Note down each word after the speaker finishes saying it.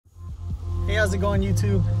how's it going,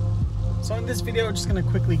 YouTube? So in this video, I'm just gonna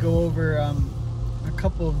quickly go over a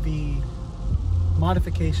couple of the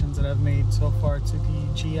modifications that I've made so far to the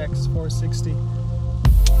Gx460.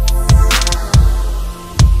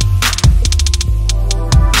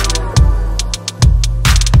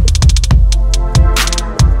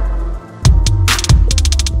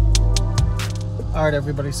 Alright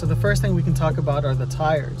everybody, so the first thing we can talk about are the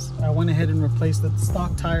tires. I went ahead and replaced the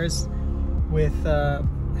stock tires with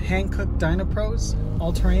hand-cooked Dynapros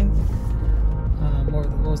all-terrain. What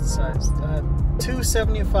was the size?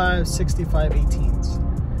 275 65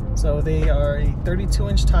 18s. So they are a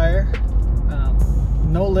 32-inch tire,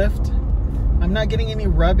 no lift. I'm not getting any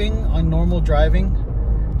rubbing on normal driving.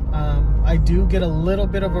 I do get a little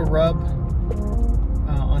bit of a rub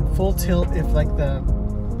on full tilt if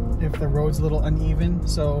the road's a little uneven.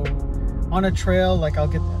 So on a trail, like, I'll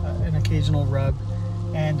get an occasional rub,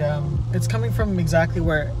 and it's coming from exactly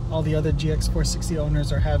where all the other Gx460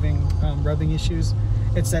 owners are having rubbing issues.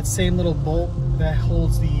 It's that same little bolt that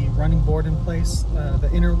holds the running board in place, the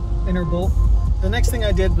inner bolt. The next thing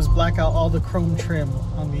I did was black out all the chrome trim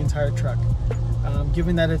on the entire truck.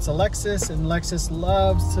 Given that it's a Lexus, and Lexus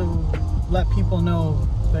loves to let people know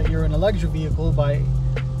that you're in a luxury vehicle by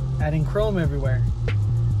adding chrome everywhere.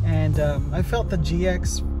 And I felt the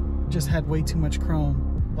GX just had way too much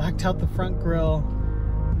chrome. Blacked out the front grille,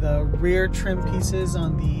 the rear trim pieces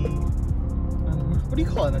on the, what do you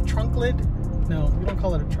call it, a trunk lid? No, you don't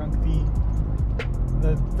call it a trunk.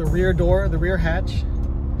 The rear door, the rear hatch.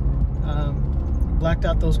 Blacked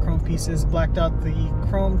out those chrome pieces, blacked out the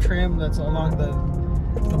chrome trim that's along the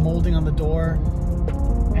molding on the door,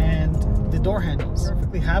 and the door handles.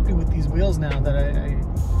 Perfectly happy with these wheels now that I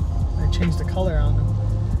changed the color on them.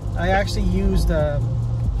 I actually used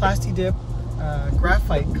Plasti Dip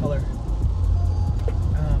graphite color.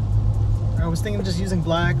 I was thinking of just using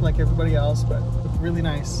black like everybody else, but looked really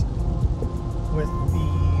nice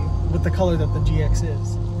with the color that the GX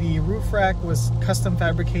is. The roof rack was custom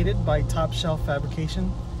fabricated by Top Shelf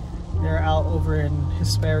Fabrication. They're out over in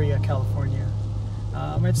Hesperia, California.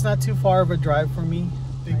 It's not too far of a drive for me.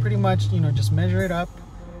 They pretty much, just measure it up.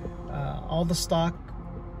 All the stock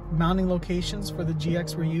mounting locations for the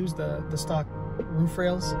GX were used, the stock roof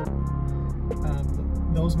rails.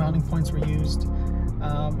 Those mounting points were used.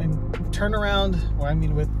 And turnaround, well, I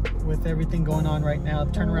mean, with everything going on right now,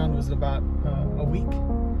 the turnaround was about a week.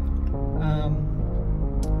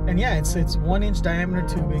 And yeah, it's 1-inch diameter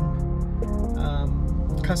tubing.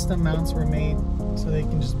 Custom mounts were made so they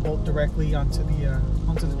can just bolt directly onto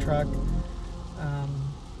the truck.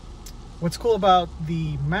 What's cool about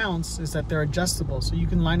the mounts is that they're adjustable, so you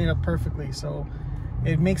can line it up perfectly. So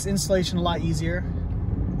it makes installation a lot easier.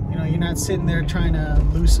 You're not sitting there trying to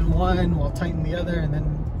loosen one while tighten the other and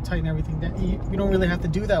then tighten everything down. You don't really have to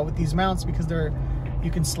do that with these mounts because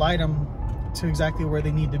you can slide them to exactly where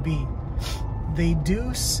they need to be. They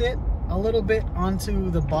do sit a little bit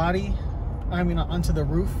onto the body, onto the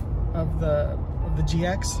roof of the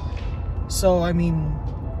GX. So I mean,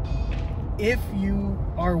 if you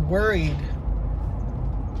are worried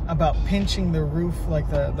about pinching the roof, like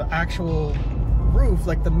the actual roof,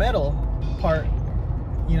 like the metal part,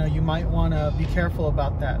 you might want to be careful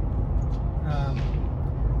about that.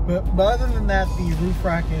 But other than that, the roof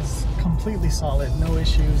rack is completely solid, no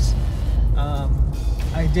issues.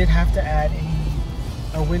 I did have to add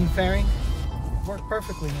a wind fairing. It worked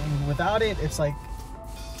perfectly. I mean, without it, it's like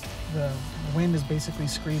the wind is basically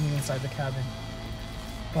screaming inside the cabin.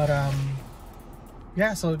 But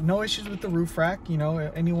yeah, so no issues with the roof rack.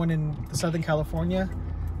 Anyone in Southern California,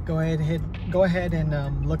 go ahead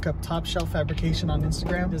and look up Top Shelf Fabrication on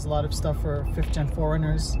Instagram. There's a lot of stuff for 5th gen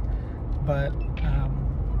 4Runners, but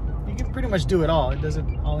you can pretty much do it all. It does it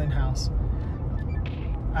all in-house.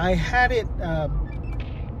 I had it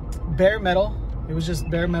bare metal. It was just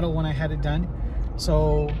bare metal when I had it done.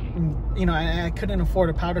 So, I couldn't afford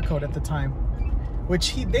a powder coat at the time,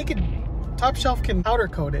 which Top Shelf can powder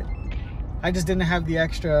coat it. I just didn't have the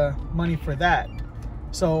extra money for that.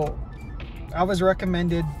 So I was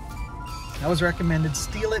recommended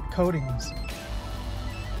Steel It coatings.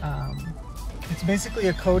 It's basically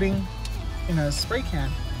a coating in a spray can,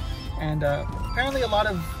 and apparently a lot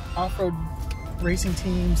of off-road racing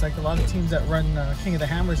teams, like a lot of teams that run King of the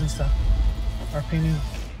Hammers and stuff, are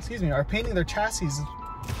painting their chassis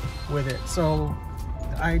with it. So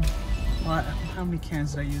how many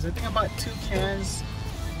cans did I use? I think I bought 2 cans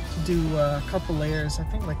to do a couple layers. I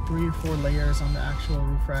think like 3 or 4 layers on the actual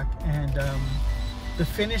roof rack, and the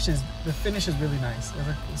finish is really nice.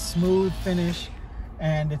 It's a smooth finish,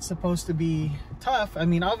 and it's supposed to be tough. I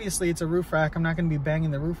mean, obviously it's a roof rack. I'm not going to be banging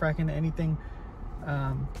the roof rack into anything.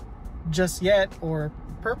 just yet or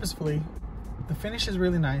purposefully. The finish is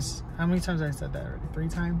really nice. How many times have I said that already? 3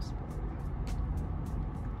 times?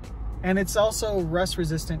 And it's also rust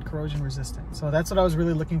resistant, corrosion resistant. So that's what I was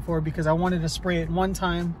really looking for, because I wanted to spray it one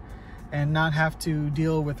time and not have to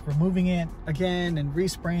deal with removing it again and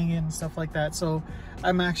respraying it and stuff like that. So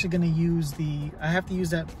I'm actually going to use I have to use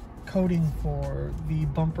that coating for the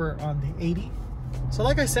bumper on the 80. So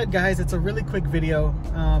like I said, guys, it's a really quick video.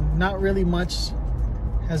 Not really much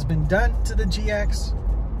has been done to the GX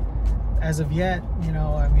as of yet. You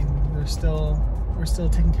know, I mean, we're still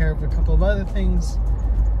taking care of a couple of other things,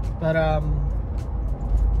 but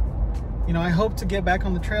you know, I hope to get back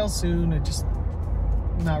on the trail soon. It just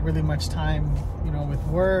not really much time, you know, with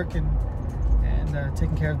work and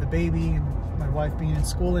taking care of the baby and my wife being in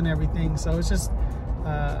school and everything. So it's just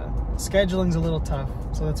scheduling's a little tough.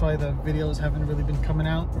 So that's why the videos haven't really been coming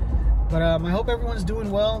out. But I hope everyone's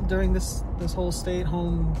doing well during this whole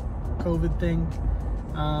stay-at-home COVID thing.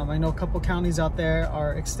 I know a couple counties out there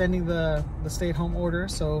are extending the stay-at-home order,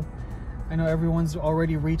 so I know everyone's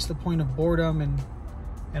already reached the point of boredom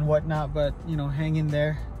and whatnot, but you know, hang in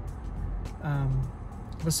there.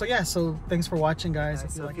 But so yeah, so thanks for watching, guys.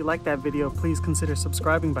 So if you like that video, please consider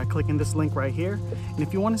subscribing by clicking this link right here. And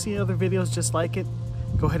if you want to see other videos just like it,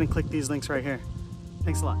 go ahead and click these links right here.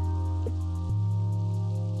 Thanks a lot.